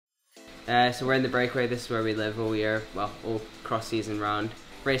So we're in the breakaway. This is where we live all year, well, all cross season round.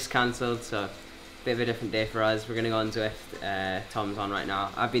 Race cancelled, so bit of a different day for us. We're gonna go on Zwift. Tom's on right now.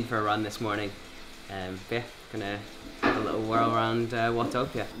 I've been for a run this morning. But yeah, gonna have a little whirl around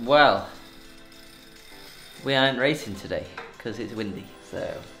Watopia. Well, we aren't racing today because it's windy,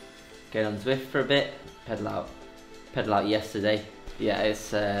 so going on Zwift for a bit. Pedal out yesterday. Yeah,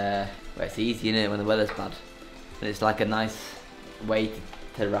 it's easy, isn't it, when the weather's bad, and it's like a nice way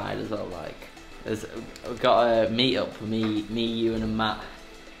to ride as well. Like, we've got a meet up for me, you, and Matt.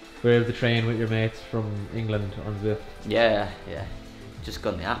 We're able to train with your mates from England on Zwift. Yeah. Just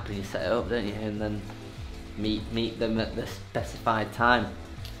got on the app and you set it up, don't you? And then meet them at the specified time.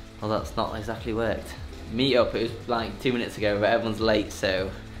 Well, that's not exactly worked. Meet up, it was like 2 minutes ago, but everyone's late,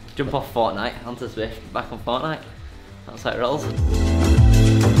 so jump off Fortnite onto Zwift, back on Fortnite. That's how it rolls.